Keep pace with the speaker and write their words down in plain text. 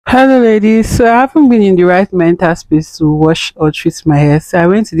Hello ladies, so I haven't been in the right mental space to wash or treat my hair, so I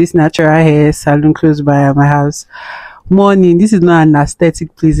went to this natural hair salon close by my house. Morning, this is not an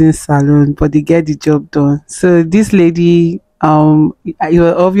aesthetic pleasing salon, but they get the job done. So this lady, it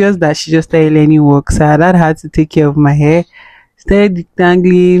was obvious that she just started learning work, so I had to take care of my hair. Started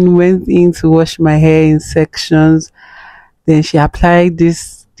detangling, went in to wash my hair in sections. Then she applied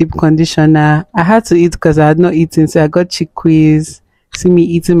this deep conditioner. I had to eat because I had not eaten, so I got chickpeas. See me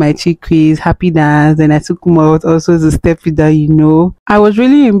eating my chickpeas, happy dance. Then I took more also to step with that. I was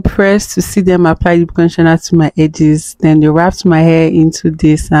really impressed to see them apply deep conditioner to my edges. Then they wrapped my hair into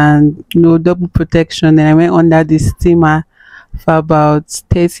this and double protection. Then I went under the steamer for about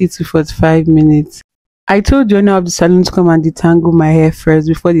 30 to 45 minutes. I told the owner of the salon to come and detangle my hair first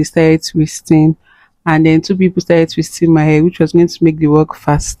before they started twisting. And then two people started twisting my hair, which was going to make the work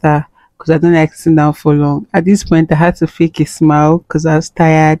faster because I don't like sitting down for long. At this point, I had to fake a smile because I was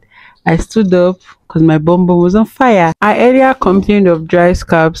tired. I stood up because my bum bum was on fire. I earlier complained of dry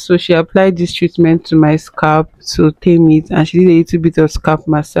scalp, so she applied this treatment to my scalp to tame it, and she did a little bit of scalp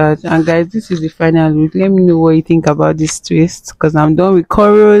massage. And guys, this is the final look. Let me know what you think about this twist because I'm done with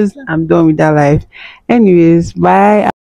corals. I'm done with that life. Anyways, bye.